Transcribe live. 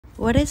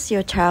What is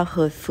your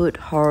childhood food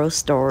horror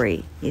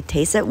story? You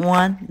tasted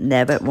one,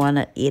 never want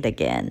to eat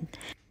again.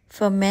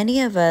 For many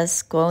of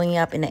us growing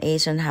up in an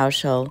Asian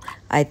household,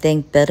 I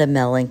think bitter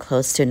melon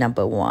close to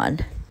number one.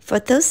 For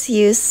those of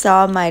you who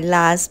saw my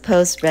last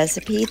post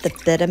recipe, the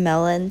bitter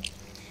melon,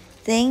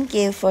 thank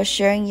you for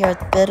sharing your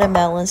bitter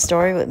melon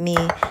story with me.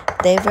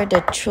 They were the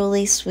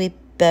truly sweet,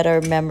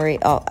 bitter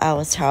memory of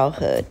our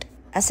childhood.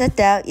 As I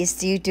doubt you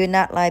still do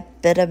not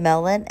like bitter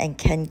melon and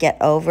can get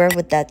over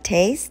with that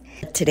taste,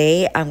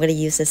 today I'm going to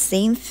use the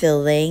same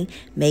filling,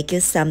 make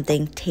you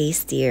something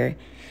tastier.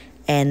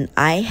 And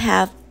I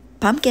have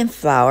pumpkin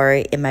flour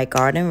in my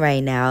garden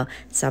right now,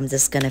 so I'm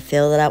just going to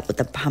fill it up with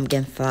the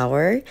pumpkin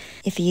flour.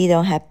 If you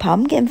don't have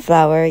pumpkin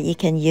flour, you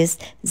can use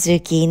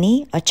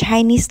zucchini or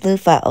Chinese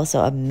loofah,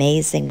 also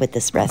amazing with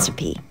this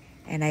recipe.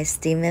 And I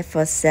steam it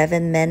for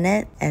 7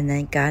 minutes and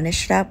then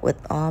garnish it up with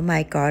all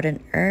my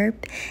garden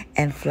herb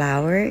and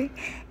flour.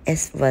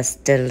 It was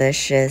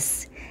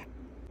delicious.